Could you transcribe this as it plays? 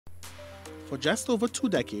For just over 2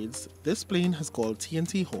 decades, this plane has called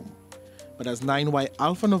TNT home. But as 9Y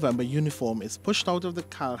Alpha November uniform is pushed out of the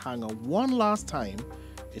CAL hangar one last time,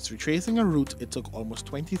 it's retracing a route it took almost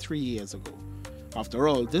 23 years ago. After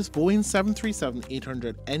all, this Boeing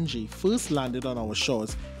 737-800NG first landed on our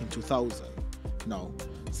shores in 2000. Now,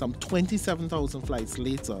 some 27,000 flights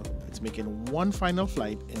later, it's making one final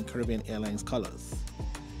flight in Caribbean Airlines colors.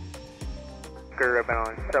 Caribbean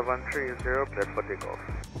Airlines 730, cleared for takeoff.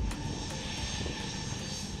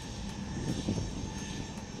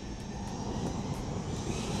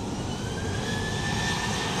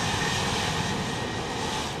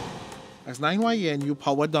 As 9YANU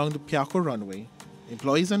powered down the Piaco runway,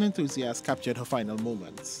 employees and enthusiasts captured her final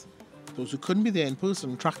moments. Those who couldn't be there in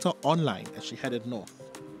person tracked her online as she headed north.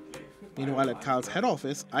 Meanwhile, at CAL's head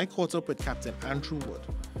office, I caught up with Captain Andrew Wood.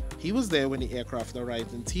 He was there when the aircraft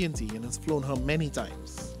arrived in TNT and has flown her many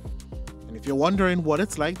times. And if you're wondering what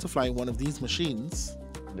it's like to fly one of these machines,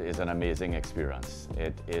 it is an amazing experience.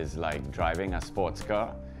 It is like driving a sports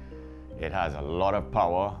car. It has a lot of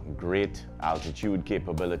power, great altitude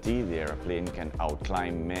capability. The airplane can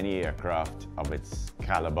outclimb many aircraft of its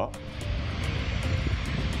caliber.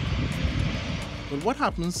 But what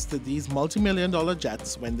happens to these multi-million-dollar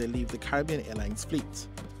jets when they leave the Caribbean Airlines fleet?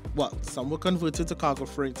 Well, some were converted to cargo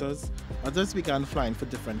freighters, others began flying for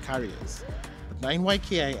different carriers. But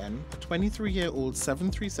 9YKIN, a 23-year-old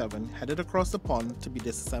 737, headed across the pond to be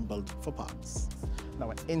disassembled for parts. Now,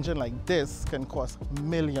 an engine like this can cost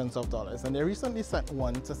millions of dollars, and they recently sent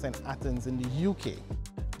one to St. Athens in the UK.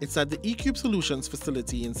 It's at the eCube Solutions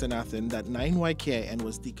facility in St. Athens that 9YKIN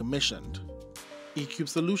was decommissioned. eCube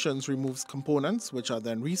Solutions removes components which are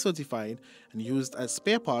then recertified and used as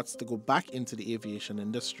spare parts to go back into the aviation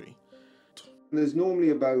industry. There's normally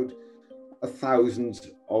about 1,000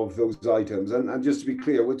 of those items, and just to be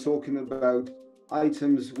clear, we're talking about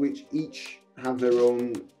items which each have their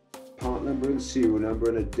own part number and serial number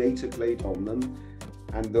and a data plate on them,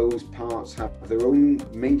 and those parts have their own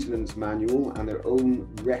maintenance manual and their own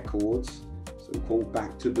records, so-called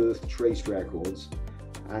back-to-birth trace records,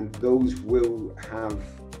 and those will have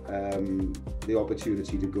the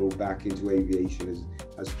opportunity to go back into aviation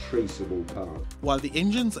as traceable parts. While the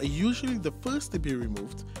engines are usually the first to be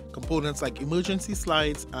removed, components like emergency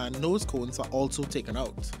slides and nose cones are also taken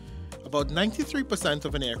out. About 93%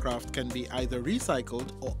 of an aircraft can be either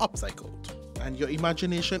recycled or upcycled. And your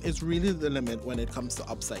imagination is really the limit when it comes to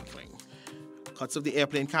upcycling. Cuts of the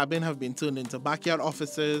airplane cabin have been turned into backyard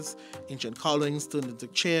offices, ancient carvings turned into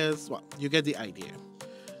chairs. Well, you get the idea.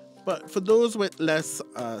 But for those with less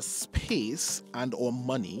space and or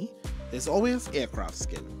money, there's always aircraft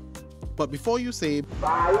skin. But before you say,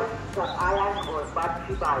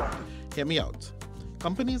 hear me out.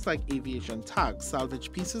 Companies like Aviation Tag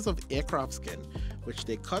salvage pieces of aircraft skin, which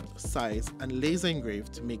they cut, size, and laser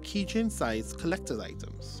engrave to make keychain-sized collector's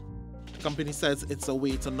items. The company says it's a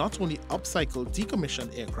way to not only upcycle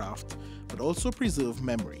decommissioned aircraft, but also preserve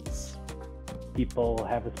memories. People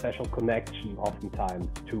have a special connection oftentimes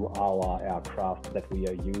to our aircraft that we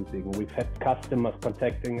are using. We've had customers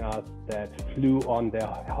contacting us that flew on their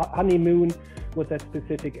honeymoon with that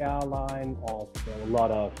specific airline, or a lot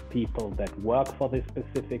of people that work for this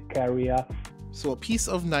specific carrier. So a piece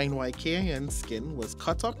of 9YKIN skin was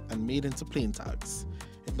cut up and made into plane tags.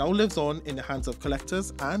 It now lives on in the hands of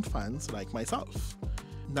collectors and fans like myself.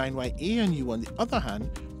 9YANU, on the other hand,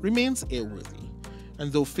 remains airworthy. And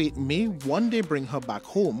though fate may one day bring her back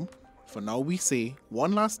home, for now we say,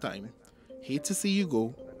 one last time, hate to see you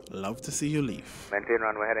go, love to see you leave. Maintain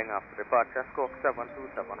runway heading up. Departure scope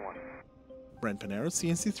 7271. Brent Pinheiro,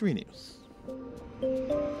 CNC3 News.